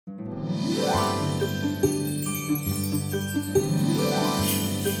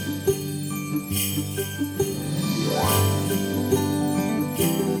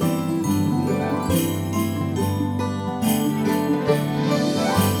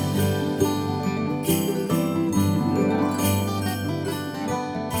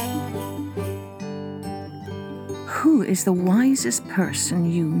is the wisest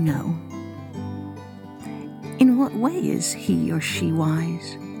person you know? In what way is he or she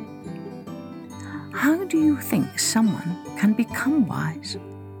wise? How do you think someone can become wise?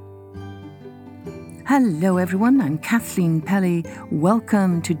 Hello everyone, I'm Kathleen Pelly.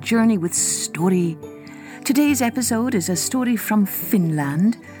 Welcome to Journey with Story. Today's episode is a story from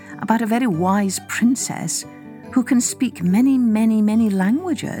Finland about a very wise princess who can speak many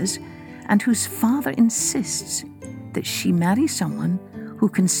languages and whose father insists that she marry someone who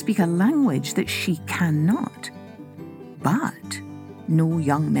can speak a language that she cannot. But no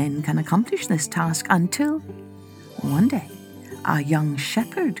young men can accomplish this task until one day a young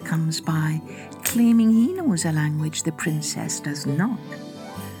shepherd comes by claiming he knows a language the princess does not.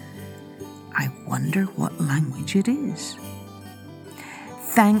 I wonder what language it is.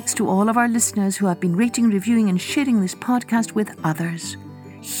 Thanks to all of our listeners who have been rating, reviewing and sharing this podcast with others.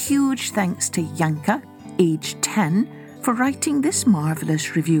 Huge thanks to Yanka, age 10, for writing this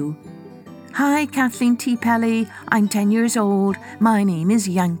marvellous review. Hi, Kathleen T. Pelly. I'm 10 years old. My name is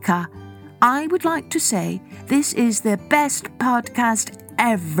Yanka. I would like to say this is the best podcast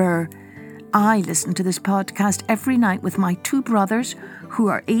ever. I listen to this podcast every night with my two brothers who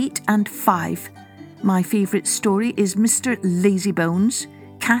are 8 and 5. My favourite story is Mr. Lazybones,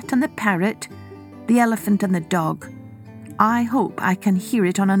 Cat and the Parrot, The Elephant and the Dog. I hope I can hear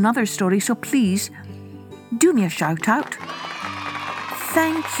it on another story, so please do me a shout out.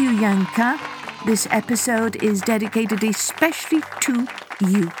 Thank you, Yanka. This episode is dedicated especially to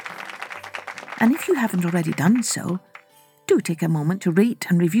you. And if you haven't already done so, do take a moment to rate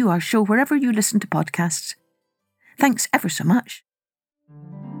and review our show wherever you listen to podcasts. Thanks ever so much.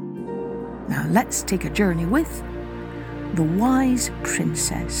 Now let's take a journey with the Wise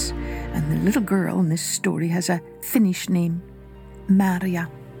Princess. And the little girl in this story has a Finnish name, Maria.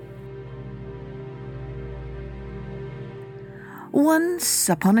 Once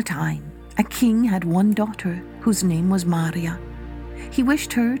upon a time, a king had one daughter whose name was Maria. He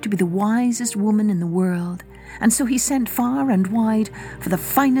wished her to be the wisest woman in the world, and so he sent far and wide for the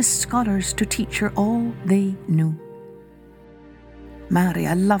finest scholars to teach her all they knew.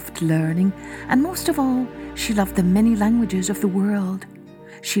 Maria loved learning, and most of all, she loved the many languages of the world.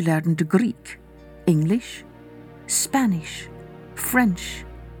 She learned Greek, English, Spanish, French,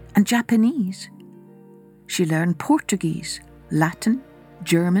 and Japanese. She learned Portuguese, Latin,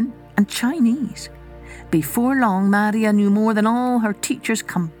 German, and Chinese. Before long, Maria knew more than all her teachers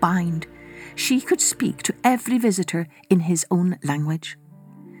combined. She could speak to every visitor in his own language.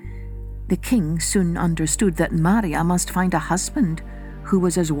 The king soon understood that Maria must find a husband who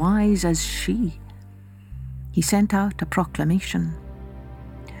was as wise as she. He sent out a proclamation.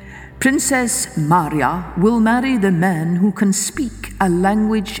 Princess Maria will marry the man who can speak a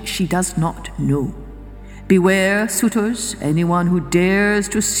language she does not know. Beware, suitors, anyone who dares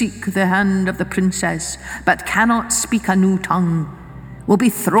to seek the hand of the princess but cannot speak a new tongue will be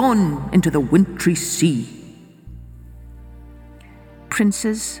thrown into the wintry sea.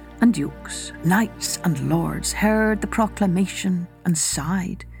 Princes and dukes, knights and lords heard the proclamation and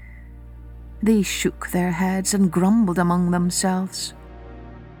sighed. They shook their heads and grumbled among themselves.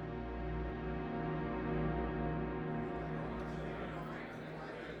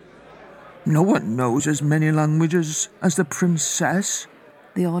 No one knows as many languages as the princess,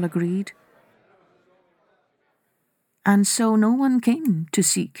 they all agreed. And so no one came to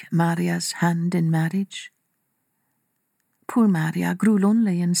seek Maria's hand in marriage. Poor Maria grew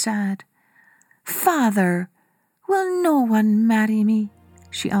lonely and sad. Father, will no one marry me?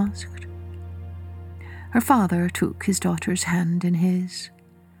 She asked. Her father took his daughter's hand in his.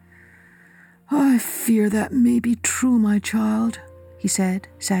 I fear that may be true, my child, he said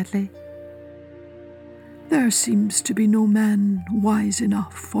sadly. There seems to be no man wise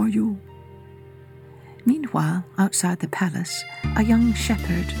enough for you. Meanwhile, outside the palace, a young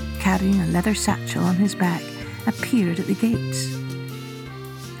shepherd carrying a leather satchel on his back appeared at the gates.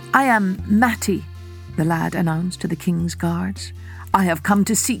 I am Matti, the lad announced to the king's guards. I have come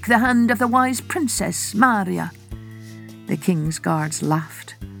to seek the hand of the wise princess, Maria. The king's guards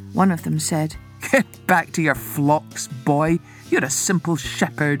laughed. One of them said, Get back to your flocks, boy. You're a simple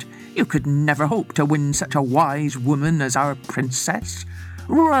shepherd. You could never hope to win such a wise woman as our princess.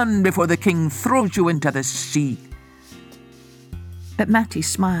 Run before the king throws you into the sea. But Matti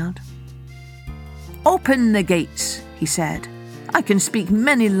smiled. Open the gates, he said. I can speak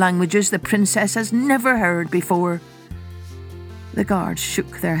many languages the princess has never heard before. The guards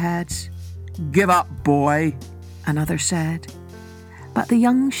shook their heads. Give up, boy, another said. But the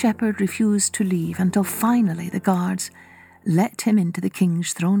young shepherd refused to leave until finally the guards let him into the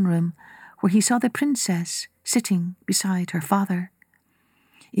king's throne room, where he saw the princess sitting beside her father.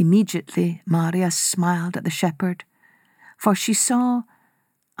 Immediately Maria smiled at the shepherd, for she saw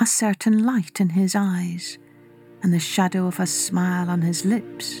a certain light in his eyes and the shadow of a smile on his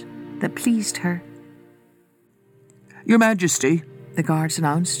lips that pleased her. "Your Majesty," the guards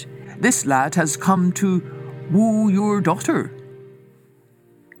announced, "this lad has come to woo your daughter."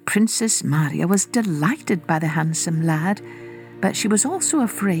 Princess Maria was delighted by the handsome lad, but she was also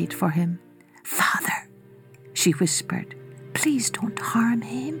afraid for him. "Father," she whispered, "please don't harm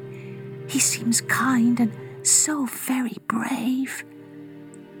him. He seems kind and so very brave."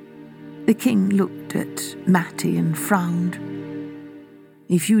 The king looked at Matti and frowned.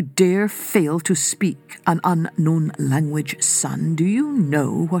 "If you dare fail to speak an unknown language, son, do you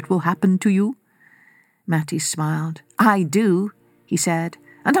know what will happen to you?" Matti smiled. "I do," he said,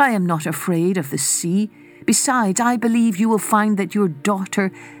 "and I am not afraid of the sea. Besides, I believe you will find that your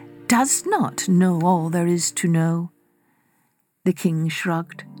daughter does not know all there is to know." The king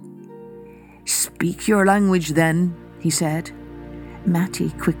shrugged. "Speak your language then," he said. Matti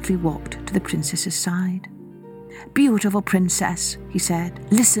quickly walked to the princess's side. "Beautiful princess," he said,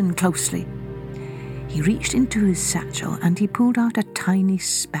 "listen closely." He reached into his satchel and he pulled out a tiny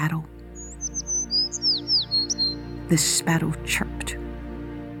sparrow. The sparrow chirped.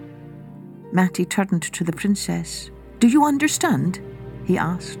 Matti turned to the princess. "Do you understand?" he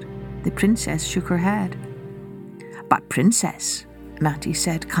asked. The princess shook her head. "But princess," Matti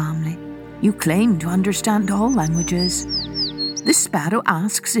said calmly, "you claim to understand all languages. The sparrow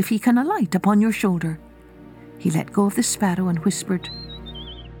asks if he can alight upon your shoulder." He let go of the sparrow and whispered.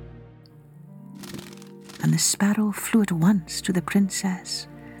 And the sparrow flew at once to the princess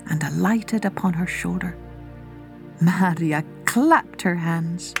and alighted upon her shoulder. Maria clapped her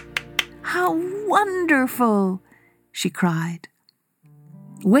hands. "How wonderful!" she cried.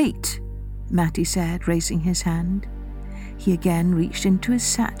 "Wait," Matti said, raising his hand. He again reached into his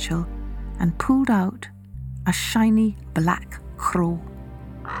satchel and pulled out a shiny black crow.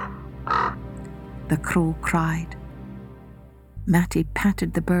 The crow cried. Matti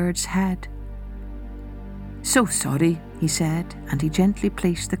patted the bird's head. "So sorry," he said, and he gently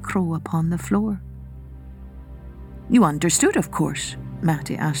placed the crow upon the floor. "You understood, of course?"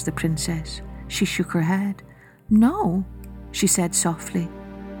 Matti asked the princess. She shook her head. "No," she said softly.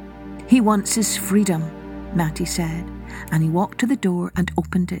 "He wants his freedom," Matti said, and he walked to the door and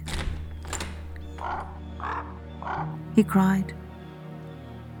opened it. He cried.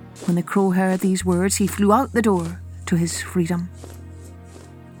 When the crow heard these words, he flew out the door to his freedom.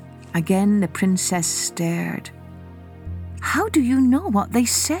 Again the princess stared. "How do you know what they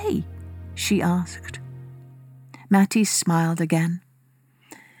say?" she asked. Matti smiled again.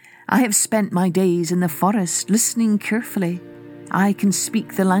 "I have spent my days in the forest listening carefully. I can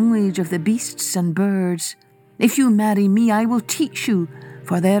speak the language of the beasts and birds. If you marry me, I will teach you,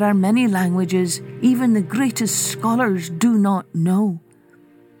 for there are many languages even the greatest scholars do not know."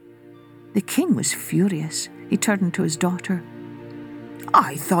 The king was furious. He turned to his daughter.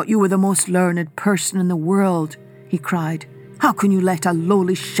 "I thought you were the most learned person in the world," he cried. "How can you let a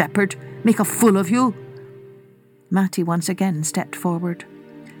lowly shepherd make a fool of you?" Matti once again stepped forward.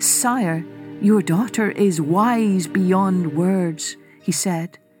 "Sire, your daughter is wise beyond words," he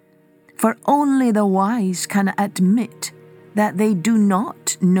said. "For only the wise can admit that they do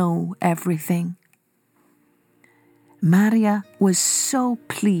not know everything." Maria was so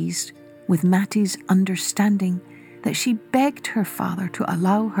pleased with Matti's understanding that she begged her father to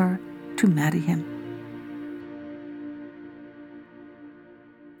allow her to marry him.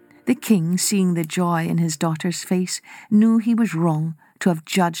 The king, seeing the joy in his daughter's face, knew he was wrong to have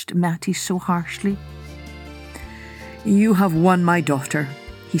judged Matti so harshly. "You have won my daughter,"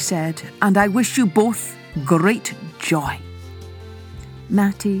 he said, "and I wish you both great joy."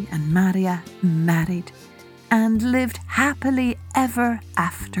 Matti and Maria married and lived happily ever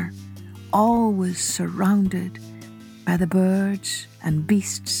after, always surrounded by the birds and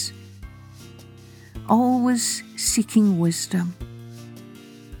beasts, always seeking wisdom,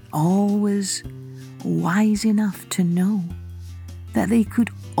 always wise enough to know that they could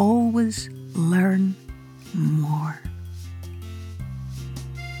always learn more.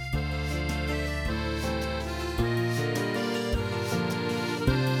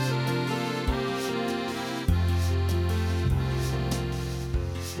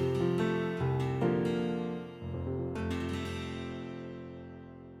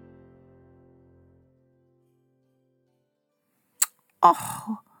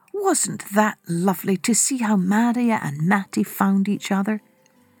 Oh, wasn't that lovely to see how Maria and Matti found each other?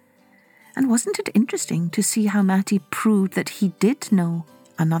 And wasn't it interesting to see how Matti proved that he did know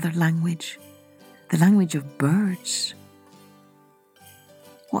another language? the language of birds.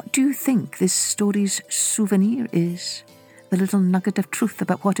 What do you think this story's souvenir is? The little nugget of truth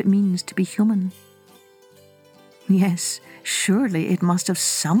about what it means to be human? Yes, surely it must have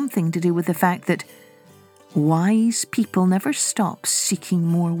something to do with the fact that wise people never stop seeking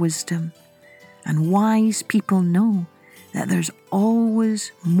more wisdom, and wise people know that there's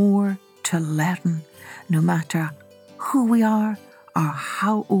always more to learn, no matter who we are or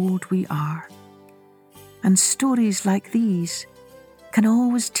how old we are. And stories like these can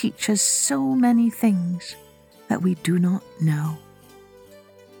always teach us so many things that we do not know.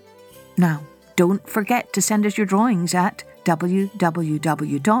 Now, don't forget to send us your drawings at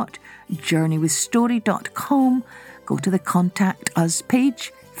www.journeywithstory.com. Go to the Contact Us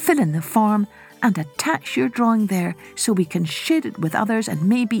page, fill in the form, and attach your drawing there so we can share it with others and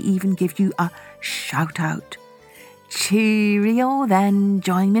maybe even give you a shout out. Cheerio then.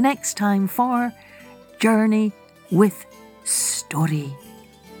 Join me next time for Journey with Story.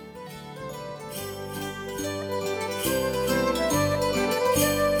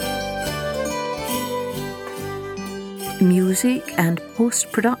 Music and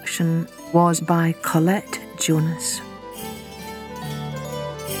post-production was by Colette Jonas.